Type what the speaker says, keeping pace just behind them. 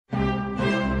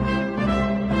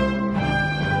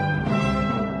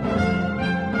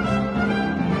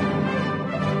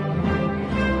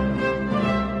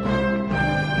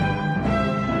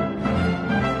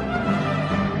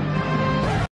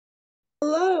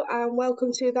Hello and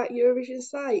welcome to that Eurovision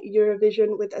site,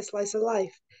 Eurovision with a Slice of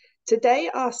Life. Today,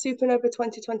 our Supernova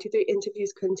 2023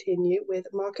 interviews continue with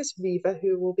Markus Riva,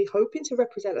 who will be hoping to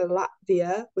represent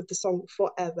Latvia with the song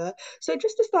Forever. So,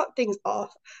 just to start things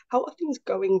off, how are things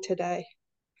going today?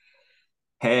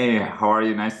 Hey, how are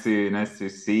you? Nice to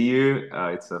see you.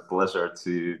 It's a pleasure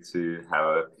to have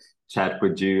a chat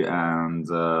with you. And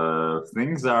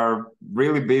things are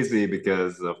really busy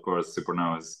because, of course,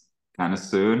 Supernova is kind of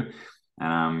soon,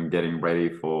 and I'm getting ready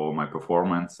for my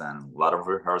performance and a lot of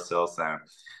rehearsals, and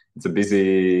it's a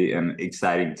busy and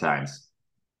exciting times.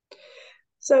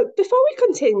 So, before we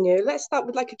continue, let's start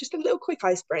with just a little quick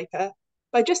icebreaker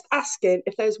by just asking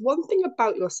if there's one thing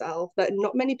about yourself that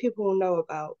not many people will know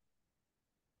about.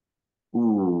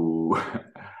 Ooh,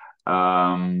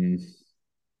 um,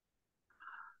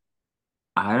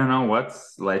 I don't know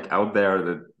what's like out there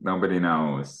that nobody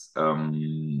knows.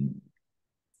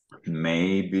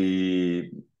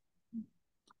 Maybe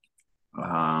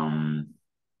um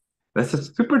that's a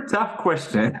super tough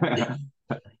question.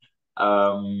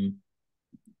 um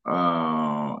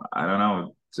I don't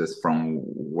know just from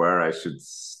where I should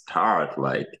start.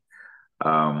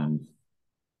 Um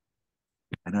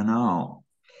I don't know.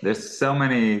 There's so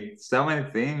many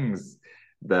things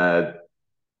that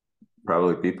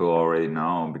probably people already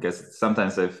know because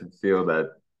sometimes I feel that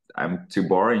I'm too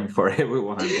boring for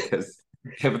everyone because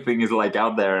everything is like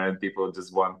out there and people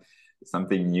just want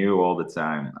something new all the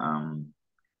time.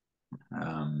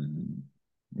 Um,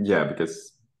 yeah,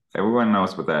 because everyone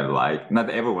knows what I like. Not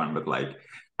everyone, but like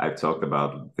I've talked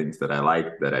about things that I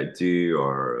like, that I do,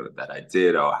 or that I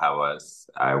did, or how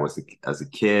I was as a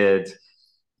kid.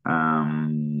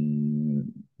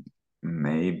 Um,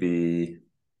 maybe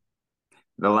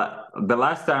the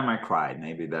last time I cried,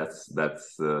 maybe that's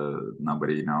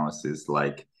nobody knows is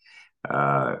like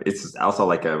it's also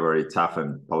like a very tough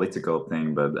and political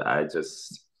thing, but I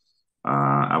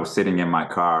was sitting in my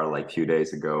car like a few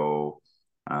days ago,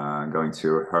 going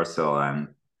to rehearsal, and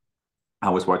I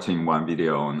was watching one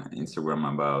video on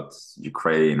Instagram about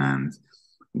Ukraine, and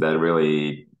that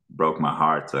really broke my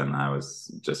heart, and I was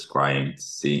just crying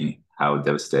seeing how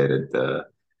devastated the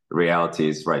reality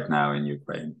is right now in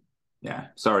Ukraine. Yeah,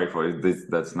 sorry for this.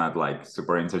 That's not like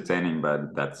super entertaining,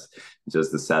 but that's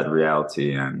just the sad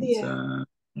reality, and Yeah.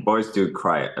 boys do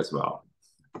cry as well.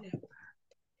 Yeah.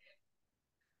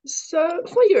 So,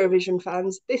 for Eurovision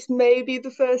fans, this may be the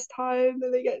first time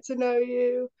that they get to know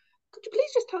you. Could you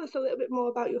please just tell us a little bit more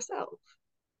about yourself?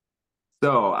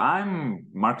 So I'm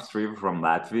Markus Riva from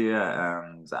Latvia,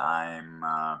 and I'm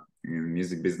in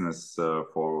music business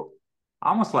for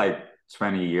almost like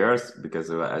 20 years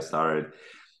because I started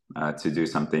to do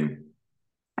something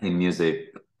in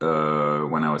music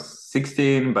when I was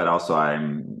 16, but also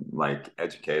I'm like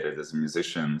educated as a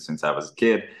musician since I was a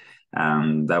kid,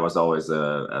 and that was always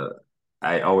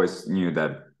I always knew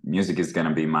that music is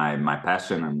gonna be my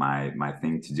passion and my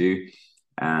thing to do.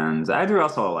 And I do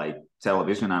also like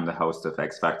television. I'm the host of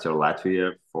X Factor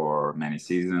Latvia for many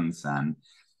seasons, and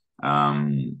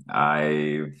um,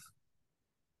 I've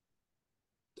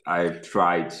I've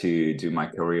tried to do my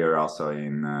career also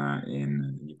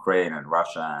in Ukraine and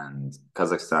Russia and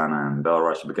Kazakhstan and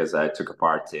Belarus because I took a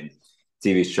part in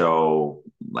TV show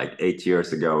like 8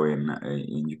 years ago in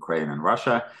Ukraine and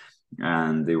Russia,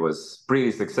 and it was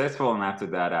pretty successful. And after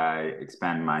that, I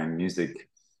expand my music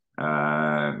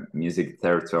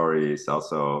territories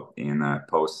also in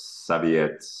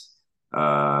post-Soviet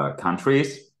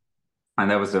countries, and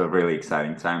that was a really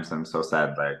exciting time. So I'm so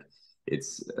sad like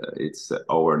it's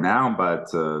over now, but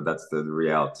that's the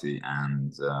reality.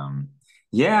 And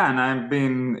yeah, and I've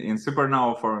been in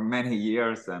Supernova for many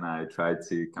years, and I tried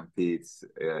to compete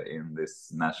in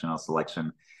this national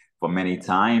selection for many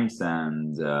times.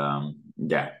 And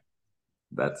yeah,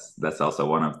 that's also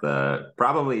one of the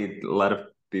probably a lot of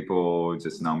people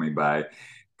just know me by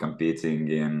competing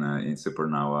in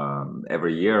Supernova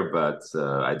every year, but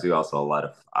I do also a lot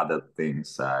of other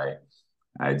things.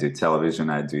 I do television,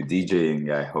 I do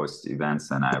DJing, I host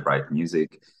events, and I write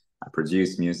music. I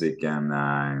produce music, and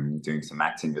I'm doing some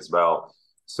acting as well.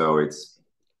 So it's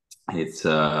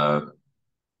uh,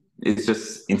 it's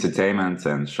just entertainment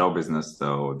and show business.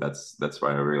 So that's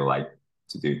what I really like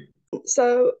to do.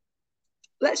 So,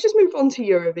 let's just move on to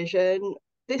Eurovision.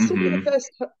 This will be the Hmm.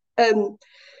 first, um,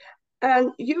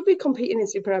 and you'll be competing in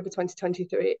Supernova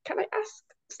 2023. Can I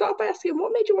start by asking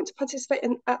what made you want to participate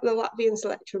at the Latvian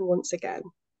selection once again?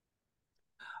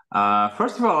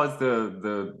 First of all, it's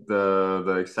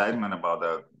the excitement about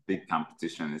the big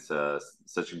competition. It's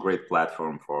such a great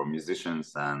platform for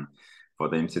musicians and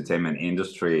the entertainment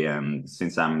industry. And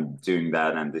since I'm doing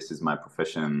that, and this is my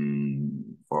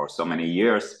profession for so many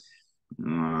years,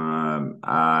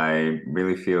 I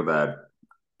really feel that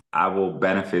I will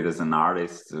benefit as an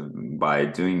artist by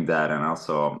doing that. And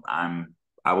also,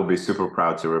 I will be super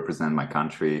proud to represent my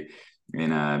country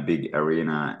in a big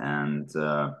arena.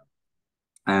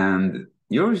 And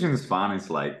Eurovision is fun. It's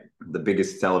like the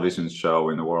biggest television show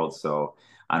in the world. So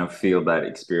I don't feel that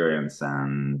experience.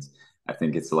 And I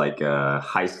think it's like a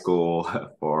high school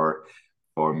for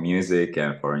music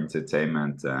and for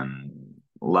entertainment, and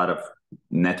a lot of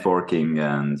networking.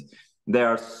 And there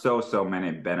are so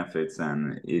many benefits.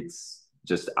 And it's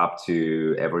just up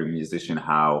to every musician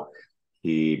how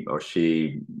he or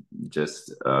she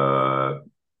just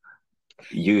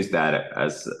use that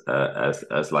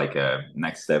as like a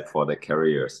next step for their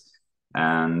careers.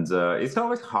 And it's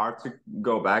always hard to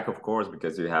go back, of course,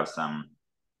 because you have some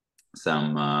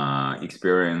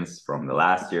experience from the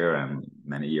last year and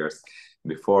many years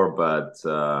before. But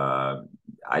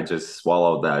I just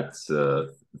swallowed that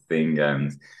thing,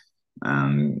 and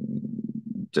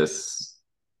just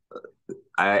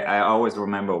I always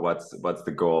remember what's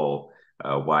the goal,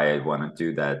 why I want to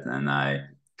do that, and I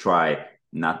try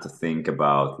not to think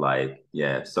about, like,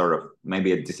 yeah, sort of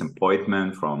maybe a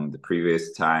disappointment from the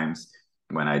previous times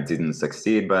when I didn't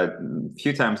succeed. But a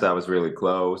few times I was really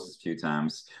close, a few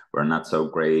times were not so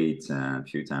great, and a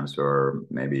few times were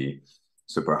maybe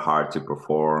super hard to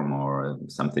perform or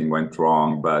something went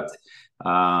wrong. But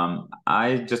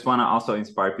I just want to also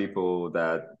inspire people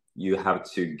that you have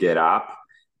to get up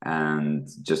and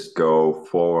just go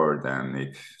forward. And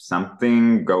if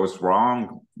something goes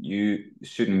wrong, you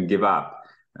shouldn't give up.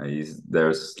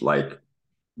 There's like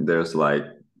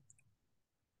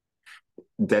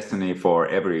destiny for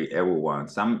everyone.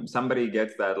 Somebody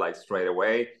gets that like straight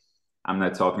away. I'm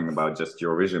not talking about just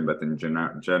Eurovision, but in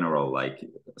general, like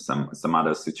some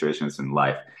other situations in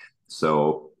life.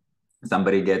 So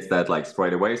somebody gets that like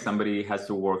straight away. Somebody has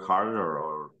to work harder,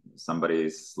 or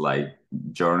somebody's like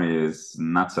journey is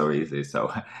not so easy.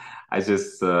 So I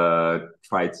just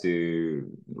try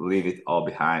to leave it all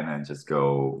behind and just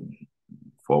go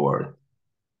forward.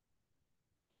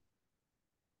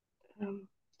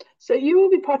 So you will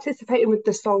be participating with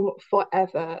the song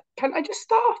Forever. Can I just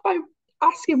start off by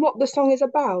asking what the song is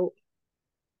about?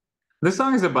 The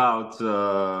song is about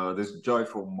this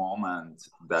joyful moment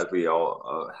that we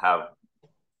all have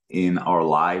in our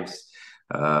lives.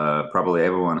 Probably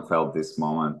everyone felt this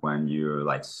moment when you're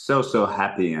like so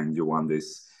happy, and you want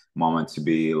this moment to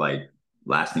be like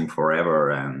lasting forever,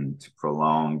 and to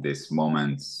prolong this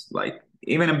moment like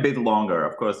even a bit longer.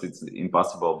 Of course, it's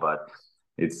impossible, but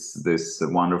it's this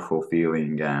wonderful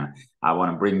feeling. And I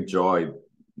want to bring joy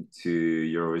to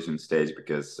Eurovision stage,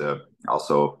 because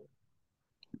also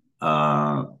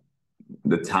uh,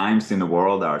 the times in the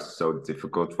world are so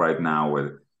difficult right now,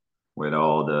 with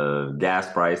all the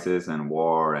gas prices and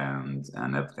war and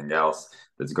everything else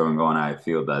that's going on. I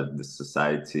feel that the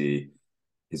society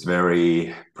is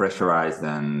very pressurized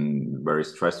and very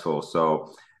stressful.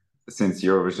 So since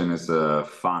Eurovision is a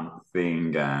fun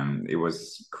thing, and it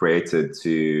was created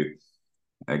to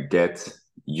get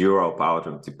Europe out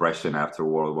of depression after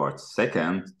World War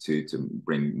II, to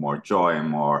bring more joy and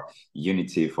more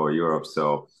unity for Europe.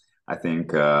 So I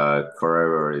think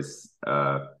Forever is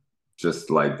just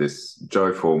like this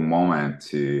joyful moment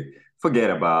to forget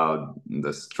about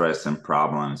the stress and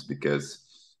problems, because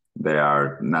they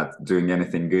are not doing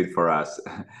anything good for us.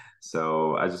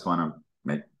 So I just want to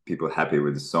make people happy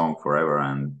with the song Forever,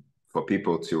 and for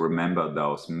people to remember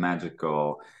those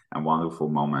magical and wonderful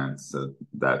moments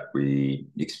that we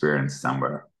experienced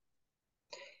somewhere.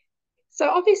 So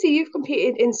obviously you've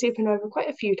competed in Supernova quite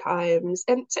a few times.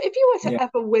 And so if you were Yeah. to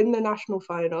ever win the national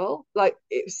final, like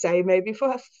say maybe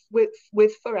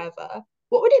with Forever,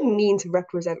 what would it mean to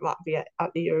represent Latvia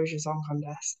at the Eurovision Song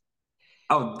Contest?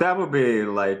 Oh, that would be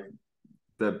like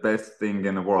the best thing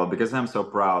in the world, because I'm so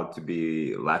proud to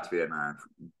be Latvian and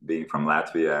being from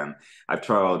Latvia. And I've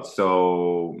traveled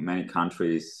so many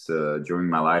countries during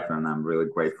my life, and I'm really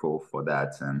grateful for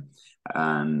that.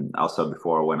 And also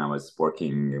before, when I was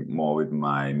working more with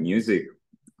my music,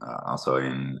 also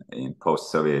in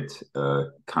post-Soviet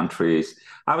countries,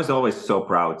 I was always so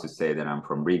proud to say that I'm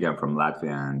from Riga, I'm from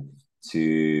Latvia, and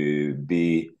to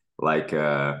be like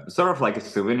sort of like a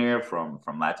souvenir from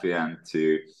Latvia, and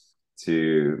to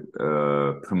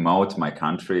promote my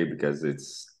country, because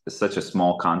it's such a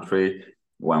small country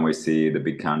when we see the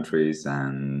big countries,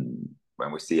 and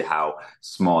when we see how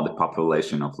small the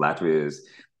population of Latvia is.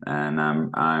 And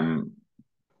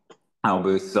I'll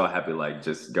be so happy, like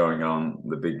just going on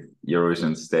the big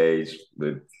Eurovision stage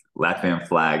with Latvian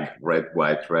flag, red,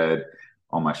 white, red,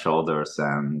 on my shoulders.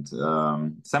 And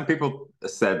some people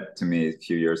said to me a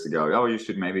few years ago, "Oh, you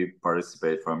should maybe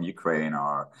participate from Ukraine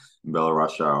or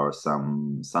Belarus or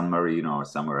some San Marino or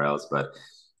somewhere else." But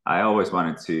I always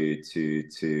wanted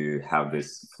to have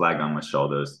this flag on my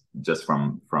shoulders just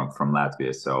from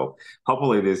Latvia. So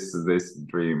hopefully this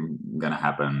dream gonna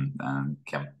happen and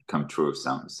can come true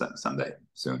someday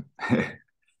soon.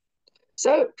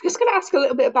 So, just going to ask a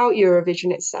little bit about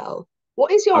Eurovision itself.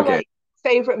 What is your Okay.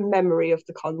 favorite memory of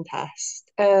the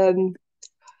contest,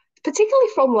 particularly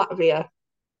from Latvia?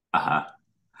 Uh-huh.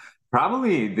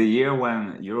 Probably the year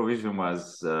when Eurovision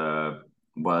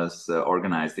was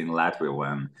organized in Latvia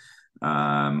when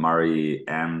Mari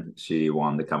and she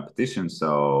won the competition.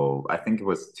 So I think it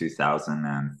was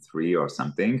 2003 or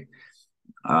something.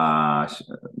 Uh,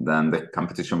 then the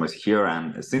competition was here,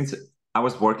 and since I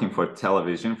was working for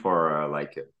television for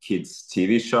like a kids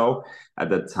TV show at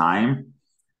that time,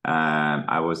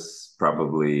 I was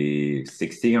probably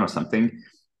 16 or something,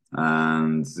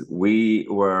 and we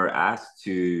were asked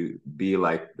to be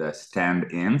like the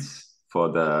stand-ins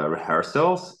for the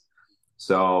rehearsals.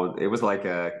 So it was like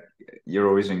a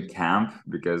Eurovision camp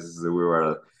because we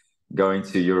were going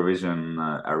to Eurovision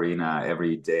arena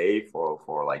every day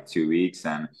for like 2 weeks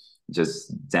and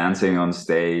just dancing on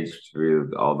stage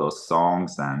with all those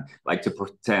songs and like to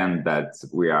pretend that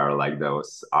we are like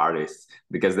those artists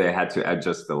because they had to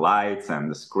adjust the lights and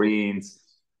the screens.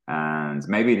 And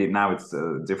maybe now it's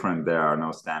different. There are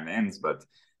no stand-ins, but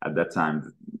at that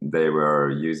time they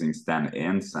were using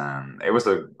stand-ins, and it was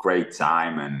a great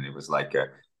time. And it was like a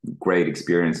great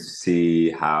experience to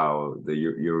see how the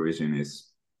Eurovision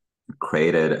is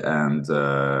created and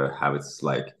how it's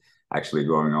like actually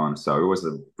going on. So it was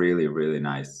a really, really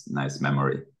nice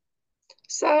memory.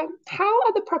 So, how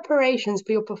are the preparations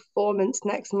for your performance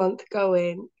next month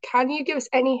going? Can you give us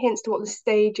any hints to what the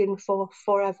staging for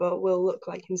Forever will look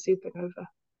like in Supernova?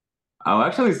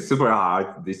 Actually, it's super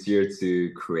hard this year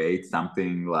to create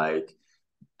something like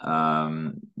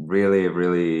really,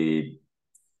 really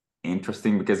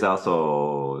interesting because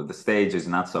also the stage is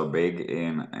not so big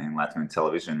in Latvian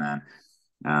television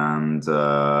and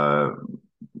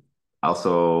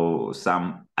also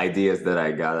some ideas that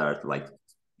I got are like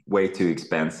way too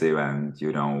expensive and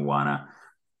you don't wanna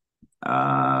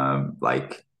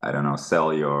like I don't know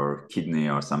sell your kidney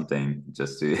or something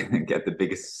just to get the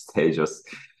biggest stages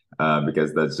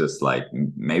because that's just like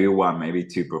maybe one maybe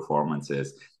two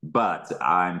performances, but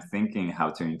I'm thinking how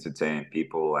to entertain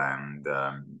people and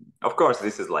of course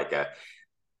this is like a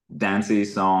dancey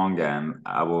song and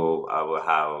I will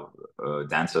have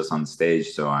dancers on stage,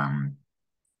 so I'm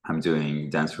doing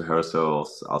dance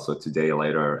rehearsals also today,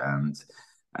 later,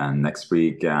 and next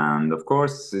week, and of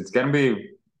course it's gonna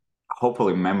be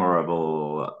hopefully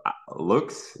memorable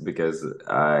looks because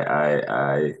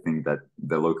I think that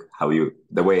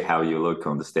the way how you look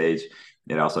on the stage,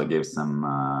 it also gives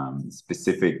some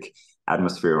specific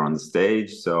atmosphere on the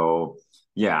stage. So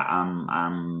yeah,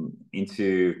 I'm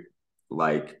into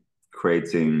like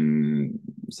creating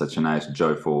such a nice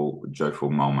joyful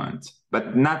moment,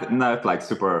 but not like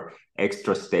super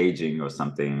extra staging or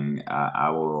something. I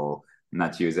will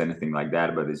not use anything like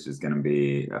that, but it's just gonna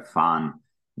be a fun,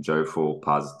 joyful,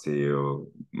 positive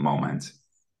moment.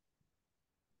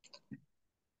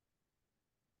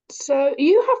 So,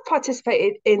 you have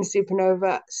participated in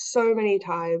Supernova so many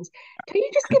times. Can you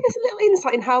just give us a little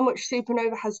insight in how much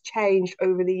Supernova has changed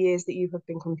over the years that you have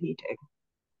been competing?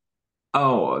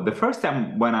 Oh, the first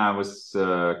time when I was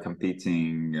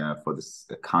competing for this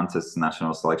contest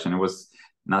national selection, it was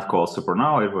not called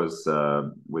Supernova. It was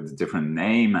with a different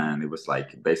name, and it was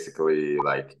like basically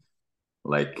like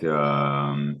like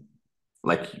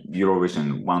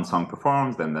Eurovision. One song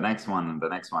performs, then the next one, and the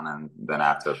next one, and then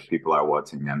after people are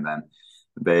watching, and then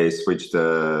they switched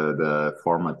the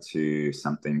format to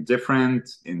something different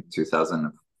in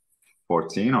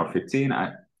 2014 or 15.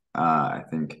 I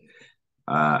think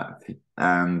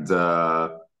and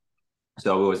so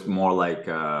it was more like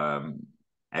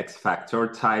X Factor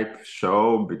type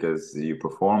show because you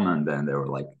perform and then there were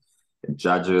like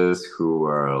judges who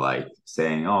were like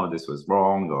saying, "Oh, this was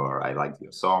wrong," or "I liked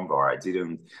your song," or "I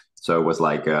didn't." So it was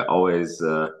like always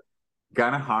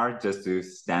kind of hard just to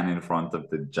stand in front of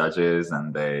the judges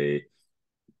and they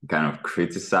kind of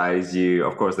criticize you.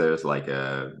 Of course, there's like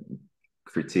a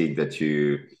critique that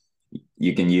you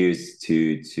can use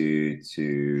to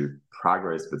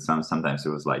progress, but sometimes it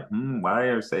was like, why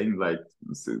are you saying like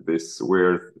this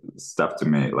weird stuff to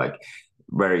me? Like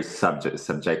very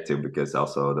subjective because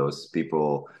also those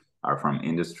people are from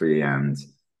industry and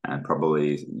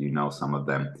probably you know some of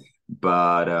them.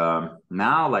 But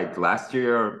now, like last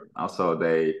year, also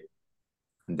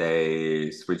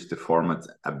they switched the format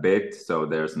a bit, so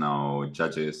there's no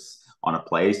judges on a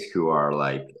place who are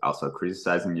like also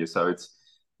criticizing you. So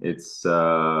it's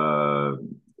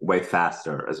way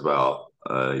faster as well.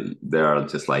 There are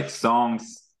just like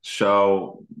songs,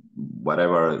 show,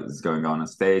 whatever is going on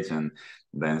stage, and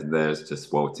then there's just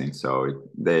voting. So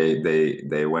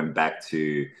they went back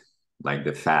to like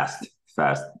the fast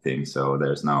thing. So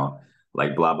there's no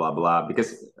like blah blah blah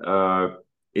because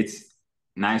it's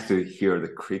nice to hear the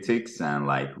critics and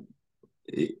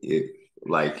it,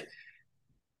 like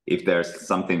if there's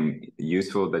something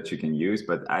useful that you can use,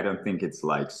 but I don't think it's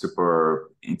like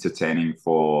super entertaining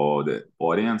for the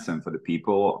audience and for the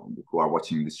people who are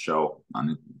watching this show on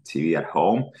the TV at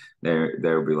home.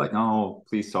 They'll be like, oh,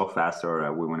 please talk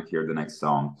faster, we want to hear the next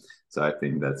song. So I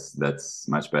think that's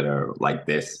much better like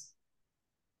this.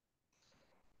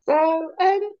 So,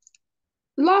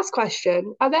 last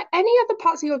question. Are there any other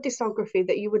parts of your discography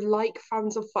that you would like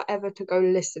fans of Forever to go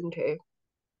listen to?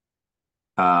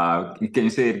 Can you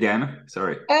say it again?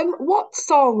 Sorry. What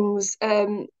songs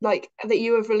like that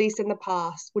you have released in the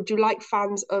past would you like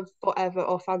fans of Forever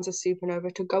or fans of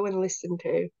Supernova to go and listen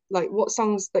to? Like what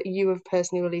songs that you have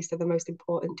personally released are the most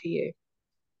important to you?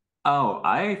 Oh,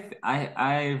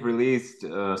 I released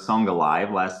a song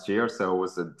Alive last year, so it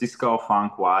was a disco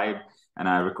funk vibe, and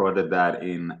I recorded that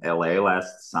in LA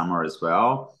last summer as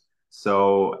well.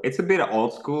 So it's a bit of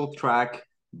old school track,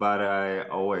 but I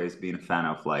always been a fan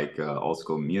of like old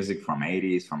school music from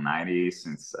 80s, from 90s,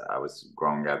 since I was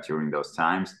growing up during those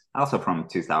times, also from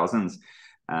 2000s.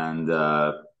 And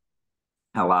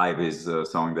Alive is a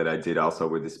song that I did also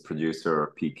with this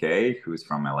producer PK, who's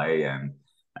from LA,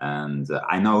 and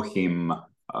I know him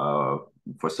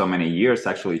for so many years.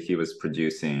 Actually, he was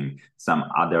producing some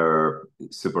other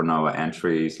Supernova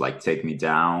entries like "Take Me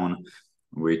Down,"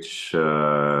 which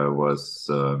was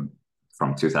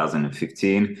from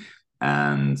 2015,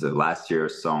 and last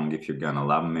year's song "If You're Gonna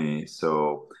Love Me."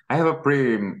 So I have a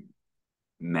pretty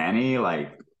many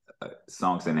like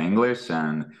songs in English,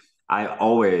 and I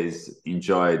always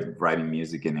enjoyed writing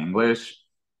music in English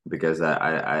because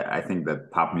I think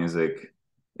that pop music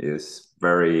is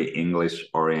very English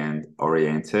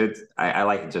oriented. I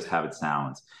like just how it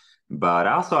sounds, but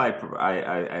also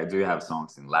I do have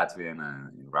songs in Latvian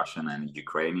and in Russian and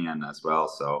Ukrainian as well.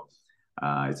 So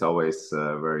it's always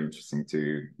very interesting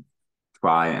to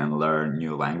try and learn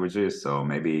new languages. So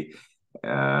maybe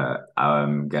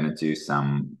I'm gonna do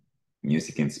some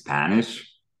music in Spanish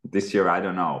this year. I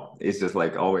don't know. It's just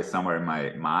like always somewhere in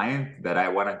my mind that I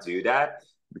want to do that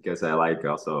because I like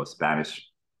also Spanish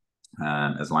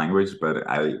as language, but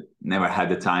I never had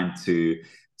the time to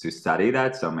study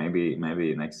that. So maybe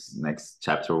next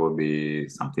chapter will be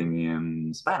something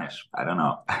in Spanish. I don't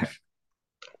know.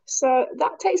 So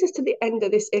that takes us to the end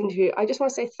of this interview. I just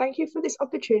want to say thank you for this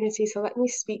opportunity to let me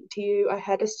speak to you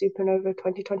ahead of Supernova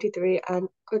 2023 and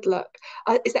good luck.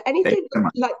 Is there Thank anything you so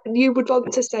much. like you would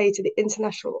want to say to the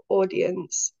international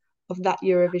audience of that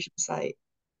Eurovision site?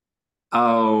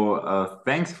 Oh,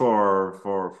 thanks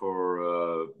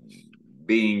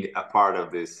being a part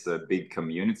of this big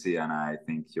community, and I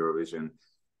think Eurovision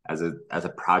as a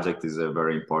project is a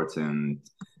very important.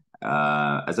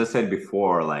 As I said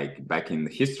before, like back in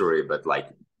history, but like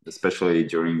especially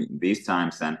during these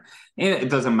times, and it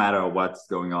doesn't matter what's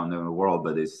going on in the world,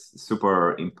 but it's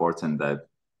super important that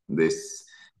this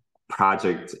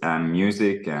project and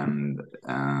music and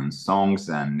songs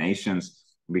and nations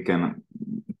we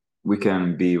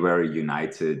can be very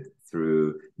united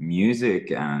through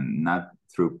music and not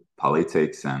through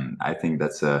politics. And I think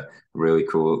that's a really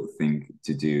cool thing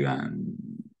to do. And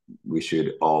we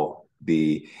should all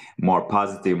be more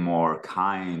positive, more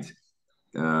kind,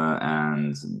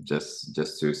 and just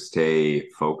to stay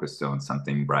focused on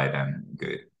something bright and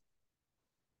good.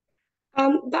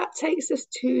 That takes us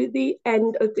to the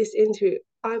end of this interview.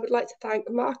 I would like to thank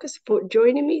Markus for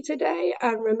joining me today,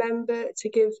 and remember to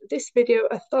give this video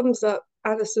a thumbs up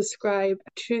and a subscribe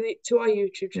to our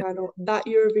YouTube channel, That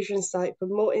Eurovision Site, for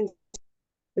more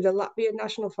with the Latvian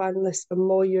national finalists and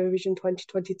more Eurovision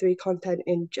 2023 content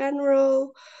in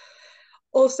general.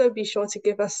 Also, be sure to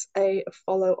give us a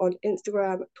follow on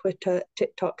Instagram, Twitter,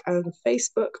 TikTok, and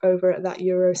Facebook over at That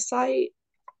Euro Site.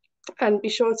 And be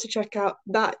sure to check out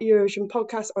That Eurovision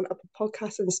podcast on Apple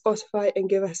Podcasts and Spotify and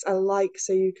give us a like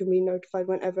so you can be notified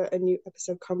whenever a new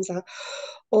episode comes out.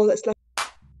 All that's left